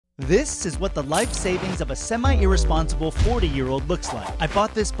This is what the life savings of a semi-irresponsible 40-year-old looks like. I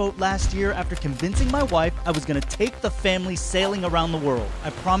bought this boat last year after convincing my wife I was gonna take the family sailing around the world.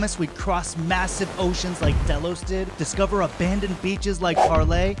 I promised we'd cross massive oceans like Delos did, discover abandoned beaches like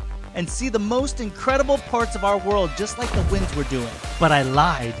Parlay, and see the most incredible parts of our world just like the winds were doing. But I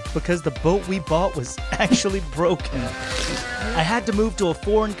lied, because the boat we bought was actually broken. I had to move to a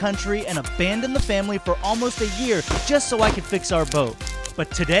foreign country and abandon the family for almost a year just so I could fix our boat. But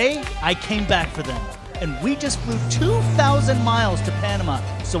today, I came back for them, and we just flew 2,000 miles to Panama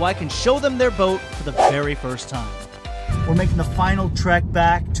so I can show them their boat for the very first time. We're making the final trek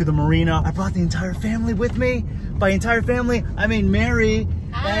back to the marina. I brought the entire family with me. By entire family, I mean Mary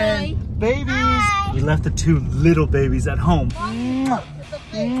and babies. Hi. We left the two little babies at home. Mwah.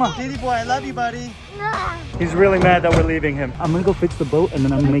 Mwah. Kitty boy, I love you, buddy. He's really mad that we're leaving him. I'm gonna go fix the boat and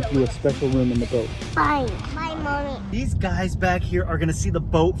then I'm gonna make you a special room in the boat. Bye. Bye, mommy. These guys back here are gonna see the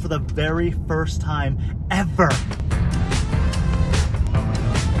boat for the very first time ever.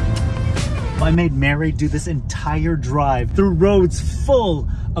 I made Mary do this entire drive through roads full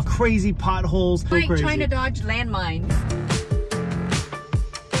of crazy potholes. Like trying to dodge landmines.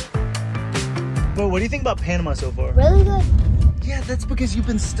 But what do you think about Panama so far? Really good. Yeah, that's because you've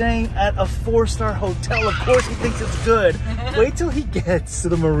been staying at a 4-star hotel. Of course he thinks it's good. Wait till he gets to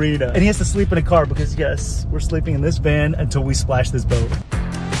the marina. And he has to sleep in a car because yes, we're sleeping in this van until we splash this boat.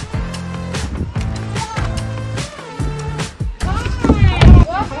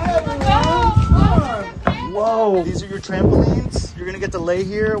 Whoa, these are your trampolines. You're gonna get to lay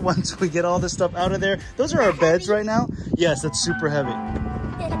here once we get all this stuff out of there. Those are our beds right now. Yes, that's super heavy.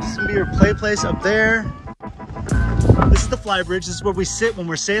 This is gonna be your play place up there. This is the fly bridge. This is where we sit when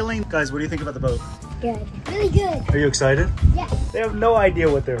we're sailing. Guys, what do you think about the boat? Good. Really good. Are you excited? Yeah. They have no idea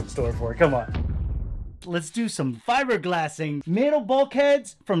what they're in store for. Come on. Let's do some fiberglassing. Middle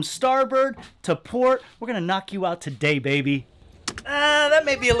bulkheads from starboard to port. We're gonna knock you out today, baby. That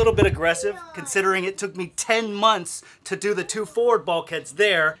may be a little bit aggressive, considering it took me 10 months to do the 2 forward bulkheads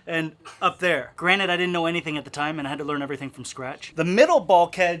there and up there. Granted, I didn't know anything at the time and I had to learn everything from scratch. The middle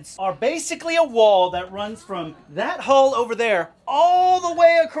bulkheads are basically a wall that runs from that hull over there all the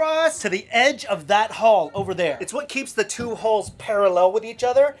way across to the edge of that hull over there. It's what keeps the 2 hulls parallel with each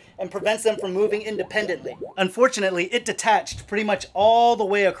other and prevents them from moving independently. Unfortunately, it detached pretty much all the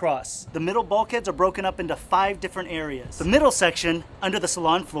way across. The middle bulkheads are broken up into 5 different areas. The middle section, under the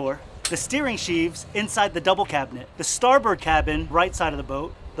salon floor, the steering sheaves inside the double cabinet, the starboard cabin, right side of the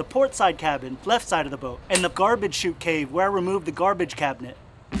boat, the port side cabin, left side of the boat, and the garbage chute cave where I removed the garbage cabinet.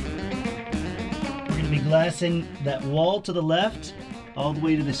 We're gonna be glassing that wall to the left, all the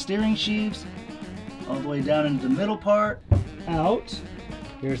way to the steering sheaves, all the way down into the middle part, out.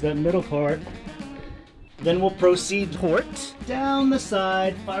 Here's that middle part. Then we'll proceed port, down the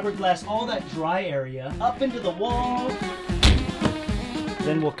side, fiberglass all that dry area, up into the wall.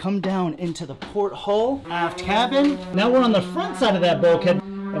 Then we'll come down into the port hull, aft cabin. Now we're on the front side of that bulkhead,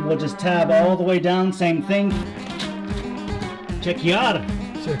 and we'll just tab all the way down, same thing. Chequear.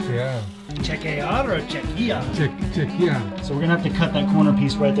 Chequear. Chequear or chequear? Chequear. So we're gonna have to cut that corner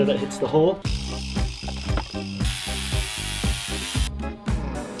piece right there that hits the hole.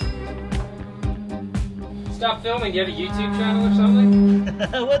 Stop filming. Do you have a YouTube channel or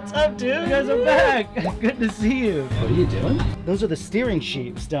something? What's up, dude? You guys are back. Good to see you. What are you doing? Those are the steering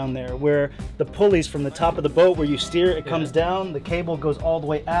sheaves down there where the pulleys from the top of the boat where you steer, it comes down, the cable goes all the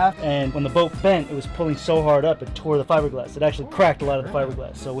way aft, and when the boat bent, it was pulling so hard up, it tore the fiberglass. It actually cracked a lot of the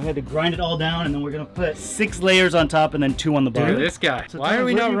fiberglass. So we had to grind it all down, and then we're gonna put 6 layers on top and then 2 on the bottom. Dude, this guy. So why are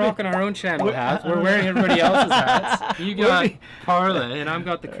we not rocking our own channel hats? We're wearing everybody else's hats. You got Parlay, and I've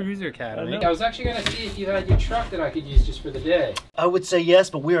got the Cruiser Academy. I was actually gonna see if you had your truck that I could use just for the day. I would say yes,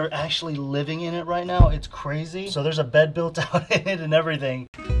 but we are actually living in it right now. It's crazy. So there's a bed built out in it and everything.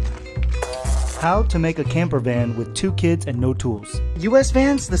 How to make a camper van with 2 kids and no tools. US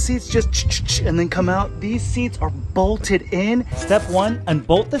vans, the seats just and then come out. These seats are bolted in. Step 1,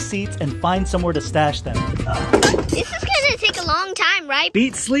 unbolt the seats and find somewhere to stash them. This is gonna take a long time, right?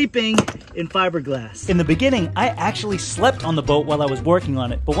 Beat sleeping in fiberglass. In the beginning, I actually slept on the boat while I was working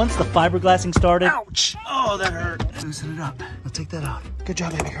on it, but once the fiberglassing started, ouch! Oh, that hurt. Loosen it up. I'll take that out. Good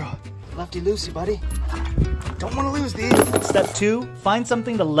job, baby girl. Lefty loosey, buddy. Don't want to lose these. Step 2, find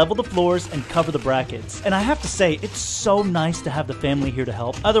something to level the floors and cover the brackets. And I have to say, it's so nice to have the family here to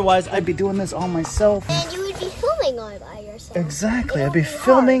help. Otherwise, I'd be doing this all myself. And you would be filming filming all by yourself. Exactly. I'd be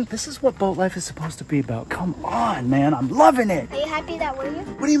filming. This is what boat life is supposed to be about. Come on, man. I'm loving it. Are you happy that we're here?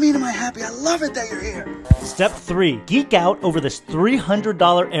 What do you mean am I happy? I love it that you're here. Step 3. Geek out over this $300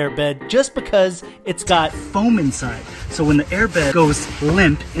 airbed just because it's got foam inside. So when the airbed goes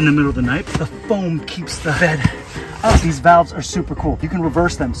limp in the middle of the night, the foam keeps the bed up. These valves are super cool. You can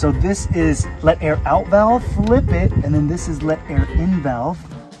reverse them. So this is let air out valve, flip it, and then this is let air in valve.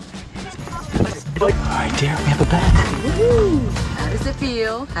 All right, dear, we have a bed. Woo! How does it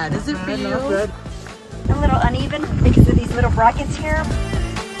feel? How does it feel? Not bad. A little uneven because of these little brackets here.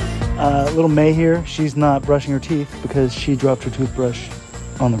 Little May here, she's not brushing her teeth because she dropped her toothbrush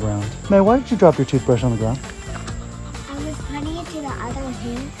on the ground. May, why did you drop your toothbrush on the ground? I was putting it to the other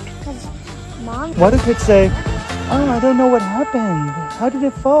hand because Mom... Why did it say, oh, I don't know what happened. How did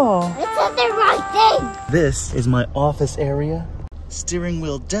it fall? It said the right thing! This is my office area. Steering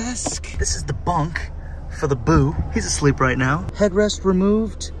wheel desk. This is the bunk for the boo. He's asleep right now. Headrest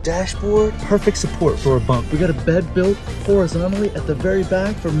removed. Dashboard. Perfect support for a bunk. We got a bed built horizontally at the very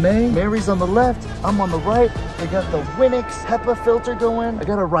back for May. Mary's on the left. I'm on the right. We got the Winix HEPA filter going. I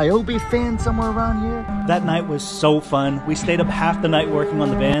got a Ryobi fan somewhere around here. That night was so fun. We stayed up half the night working on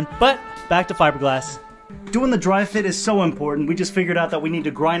the van. But back to fiberglass. Doing the dry fit is so important. We just figured out that we need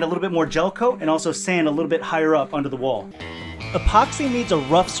to grind a little bit more gel coat and also sand a little bit higher up under the wall. Epoxy needs a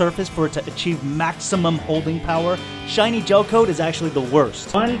rough surface for it to achieve maximum holding power. Shiny gel coat is actually the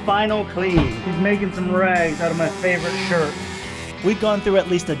worst. One final clean. He's making some rags out of my favorite shirt. We've gone through at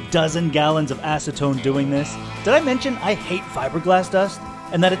least a dozen gallons of acetone doing this. Did I mention I hate fiberglass dust?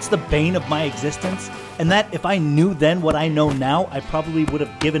 And that it's the bane of my existence? And that if I knew then what I know now, I probably would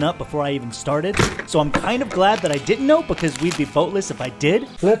have given up before I even started. So I'm kind of glad that I didn't know because we'd be boatless if I did.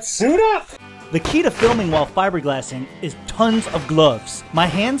 Let's suit up! The key to filming while fiberglassing is tons of gloves. My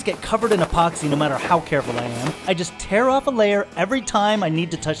hands get covered in epoxy no matter how careful I am. I just tear off a layer every time I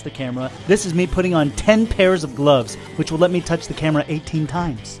need to touch the camera. This is me putting on 10 pairs of gloves, which will let me touch the camera 18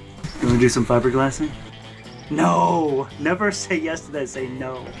 times. You wanna do some fiberglassing? No, never say yes to that, say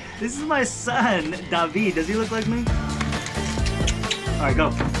no. This is my son, David. Does he look like me? All right, go.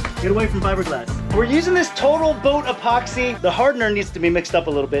 Get away from fiberglass. We're using this total boat epoxy. The hardener needs to be mixed up a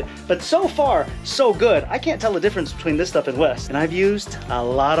little bit, but so far, so good. I can't tell the difference between this stuff and West, and I've used a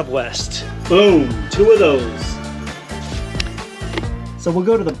lot of West. Boom, 2 of those. So we'll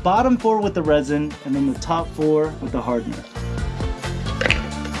go to the bottom 4 with the resin, and then the top 4 with the hardener.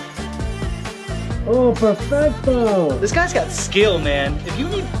 Oh, perfecto! This guy's got skill, man. If you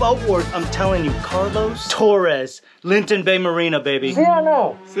need boat work, I'm telling you, Carlos Torres, Linton Bay Marina, baby. Sí or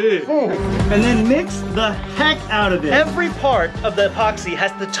no? Sí. And then mix the heck out of it. Every part of the epoxy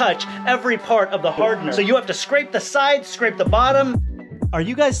has to touch every part of the hardener. So you have to scrape the sides, scrape the bottom. Are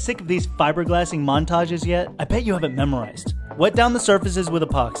you guys sick of these fiberglassing montages yet? I bet you have it memorized. Wet down the surfaces with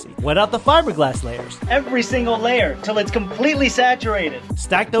epoxy. Wet out the fiberglass layers. Every single layer till it's completely saturated.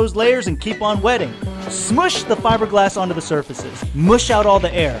 Stack those layers and keep on wetting. Smush the fiberglass onto the surfaces. Mush out all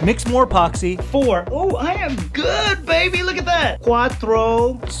the air. Mix more epoxy. 4. Oh, I am good, baby. Look at that.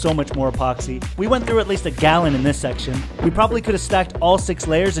 4. So much more epoxy. We went through at least a gallon in this section. We probably could have stacked all 6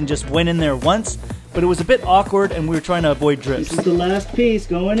 layers and just went in there once, but it was a bit awkward and we were trying to avoid drips. This is the last piece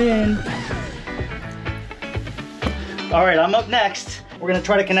going in. All right, I'm up next. We're gonna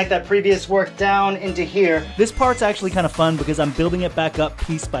try to connect that previous work down into here. This part's actually kind of fun because I'm building it back up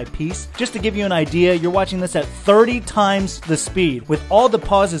piece by piece. Just to give you an idea, you're watching this at 30 times the speed with all the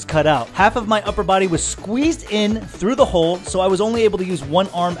pauses cut out. Half of my upper body was squeezed in through the hole, so I was only able to use one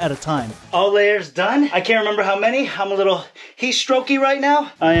arm at a time. All layers done. I can't remember how many. I'm a little heat strokey right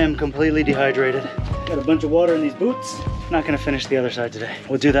now. I am completely dehydrated. Got a bunch of water in these boots. Not gonna finish the other side today.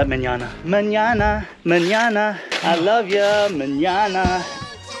 We'll do that mañana. Mañana, mañana, I love ya, mañana.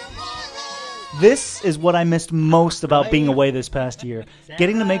 This is what I missed most about being away this past year.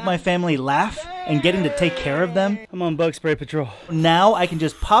 Getting to make my family laugh and getting to take care of them. I'm on bug spray patrol. Now I can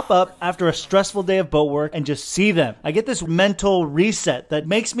just pop up after a stressful day of boat work and just see them. I get this mental reset that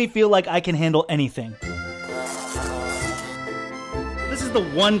makes me feel like I can handle anything. This is the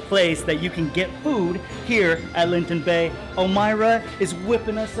one place that you can get food here at Linton Bay. Omira is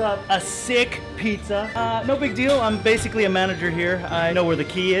whipping us up a sick pizza. No big deal, I'm basically a manager here. I know where the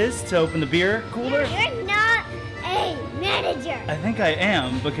key is to open the beer cooler. You're not a manager. I think I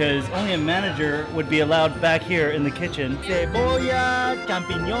am, because only a manager would be allowed back here in the kitchen. Cebolla,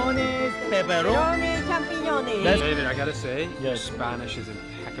 champiñones, pepperoni. Champiñones. David, I gotta say, your Spanish is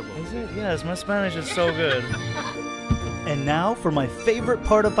impeccable. Is it? Yes, my Spanish is so good. And now for my favorite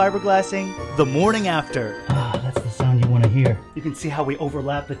part of fiberglassing, the morning after. Ah, that's the sound you want to hear. You you can see how we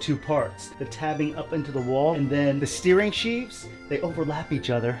overlap the two parts. The tabbing up into the wall, and then the steering sheaves, they overlap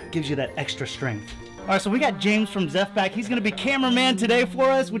each other. Gives you that extra strength. All right, so we got James from Zeph back. He's gonna be cameraman today for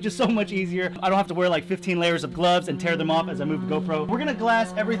us, which is so much easier. I don't have to wear like 15 layers of gloves and tear them off as I move the GoPro. We're gonna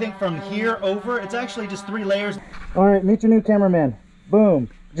glass everything from here over. It's actually just 3 layers. All right, meet your new cameraman. Boom,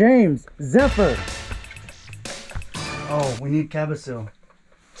 James, Zephyr. Oh, we need cabosil.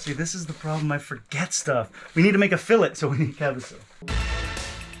 See, this is the problem, I forget stuff. We need to make a fillet, so we need cabosil.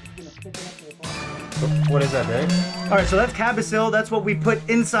 What is that, Dave? All right, so that's cabosil. That's what we put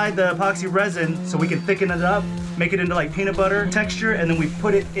inside the epoxy resin so we can thicken it up, make it into like peanut butter texture, and then we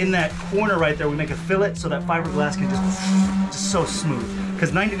put it in that corner right there. We make a fillet so that fiberglass can just so smooth.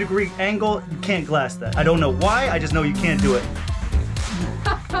 Because 90-degree angle, you can't glass that. I don't know why, I just know you can't do it.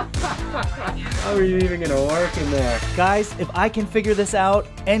 How are you even gonna work in there? Guys, if I can figure this out,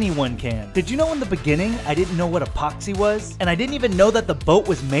 anyone can. Did you know in the beginning, I didn't know what epoxy was? And I didn't even know that the boat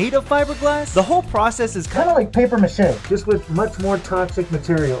was made of fiberglass? The whole process is kind of like paper mache, just with much more toxic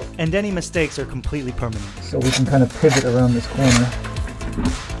material. And any mistakes are completely permanent. So we can kind of pivot around this corner.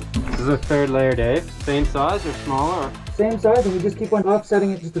 This is a 3rd layer, Dave. Same size or smaller? Same size, and we just keep on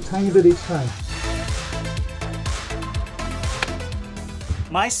offsetting it just a tiny bit each time.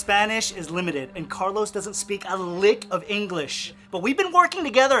 My Spanish is limited, and Carlos doesn't speak a lick of English. But we've been working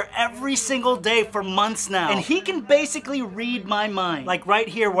together every single day for months now, and he can basically read my mind. Like right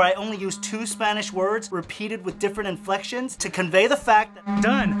here, where I only use 2 Spanish words repeated with different inflections to convey the fact that...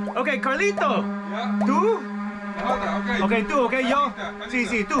 Done. Okay, Carlito. Yeah. Tú? Okay, tú, okay, yo. Sí,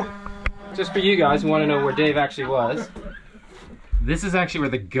 sí, tú. Just for you guys who want to know where Dave actually was, this is actually where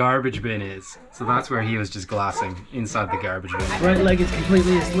the garbage bin is. So that's where he was just glassing, inside the garbage bin. Right leg is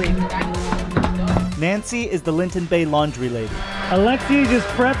completely asleep. Nancy is the Linton Bay laundry lady. Alexi is just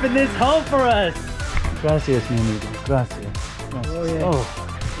prepping this home for us. Gracias, mi amigo. Gracias. Oh, yeah.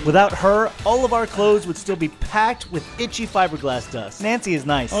 Oh. Without her, all of our clothes would still be packed with itchy fiberglass dust. Nancy is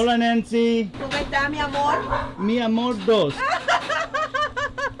nice. Hola, Nancy. ¿Cómo está, mi amor? Mi amor dos.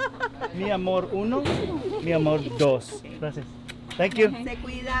 Mi amor uno. Mi amor dos. Gracias. Thank you. Se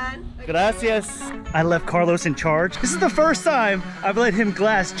cuidan. Gracias. I left Carlos in charge. This is the first time I've let him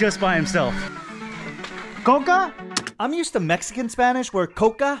glass just by himself. Coca? I'm used to Mexican Spanish where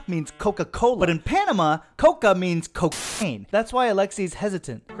coca means Coca-Cola, but in Panama, coca means cocaine. That's why Alexi's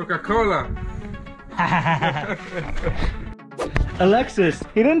hesitant. Coca-Cola. Alexis,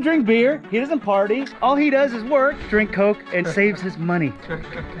 he didn't drink beer, he doesn't party. All he does is work, drink Coke, and saves his money.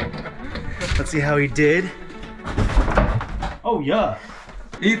 Let's see how he did. Oh, yeah.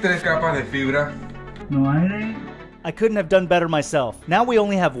 Y 3 capas de fibra. No aire. I couldn't have done better myself. Now we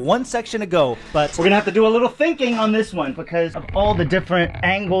only have 1 section to go, but we're gonna have to do a little thinking on this one because of all the different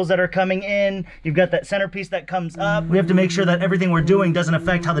angles that are coming in. You've got that centerpiece that comes up. We have to make sure that everything we're doing doesn't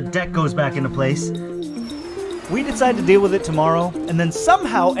affect how the deck goes back into place. We decided to deal with it tomorrow and then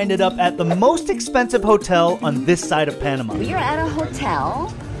somehow ended up at the most expensive hotel on this side of Panama. We are at a hotel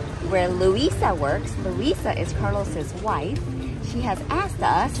where Luisa works. Luisa is Carlos's wife. She has asked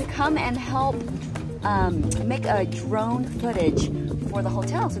us to come and help make a drone footage for the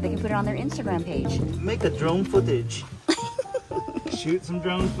hotel so they can put it on their Instagram page. Make a drone footage. Shoot some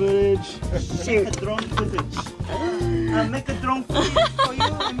drone footage. Shoot a drone footage. I'll make a drone footage for you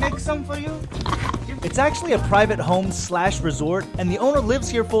and make some for you. It's actually a private home / resort, and the owner lives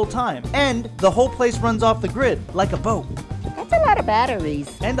here full time. And the whole place runs off the grid, like a boat. That's a lot of batteries.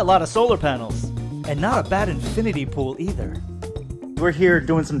 And a lot of solar panels. And not a bad infinity pool either. We're here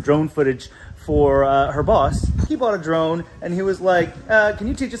doing some drone footage for her boss. He bought a drone and he was like, can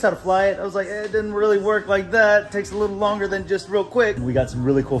you teach us how to fly it? I was like, it didn't really work like that. It takes a little longer than just real quick. We got some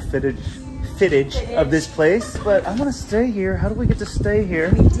really cool footage of this place, but I want to stay here. How do we get to stay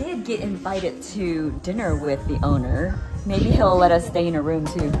here? We did get invited to dinner with the owner. Maybe he'll let us stay in a room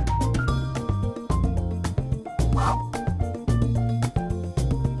too.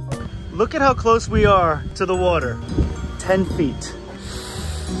 Look at how close we are to the water. 10 feet.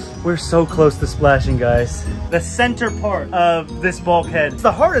 We're so close to splashing, guys. The center part of this bulkhead. It's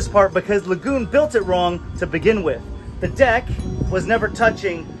the hardest part because Lagoon built it wrong to begin with. The deck was never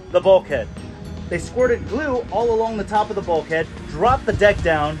touching the bulkhead. They squirted glue all along the top of the bulkhead, dropped the deck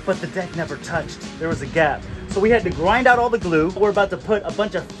down, but the deck never touched. There was a gap. So we had to grind out all the glue. We're about to put a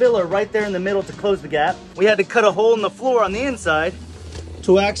bunch of filler right there in the middle to close the gap. We had to cut a hole in the floor on the inside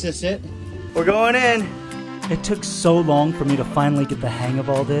to access it. We're going in. It took so long for me to finally get the hang of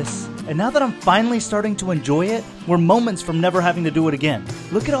all this. And now that I'm finally starting to enjoy it, we're moments from never having to do it again.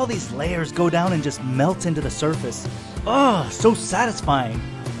 Look at all these layers go down and just melt into the surface. Oh, so satisfying.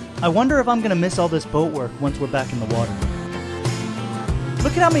 I wonder if I'm gonna miss all this boat work once we're back in the water.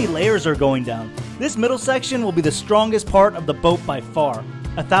 Look at how many layers are going down. This middle section will be the strongest part of the boat by far.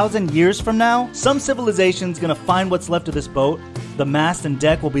 1,000 years from now, some civilization's gonna find what's left of this boat. The mast and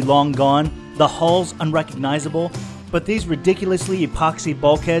deck will be long gone, the hull's unrecognizable, but these ridiculously epoxy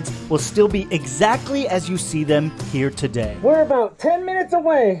bulkheads will still be exactly as you see them here today. We're about 10 minutes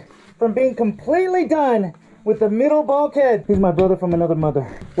away from being completely done with the middle bulkhead. He's my brother from another mother.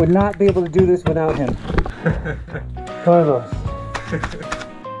 Would not be able to do this without him. Carlos.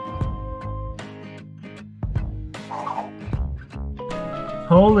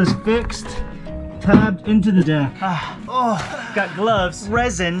 Hole is fixed, tabbed into the deck. Got gloves,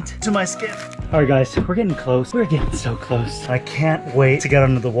 resined to my skin. All right guys, we're getting close. We're getting so close. I can't wait to get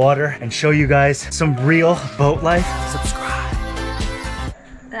under the water and show you guys some real boat life. Subscribe.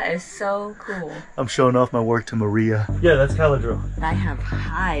 That is so cool. I'm showing off my work to Maria. Yeah, that's Caladro. I have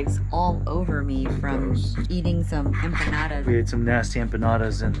hives all over me from eating some empanadas. We ate some nasty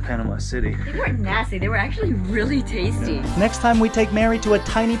empanadas in Panama City. They weren't nasty, they were actually really tasty. Next time we take Mary to a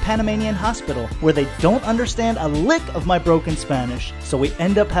tiny Panamanian hospital where they don't understand a lick of my broken Spanish. So we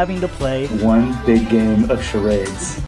end up having to play one big game of charades.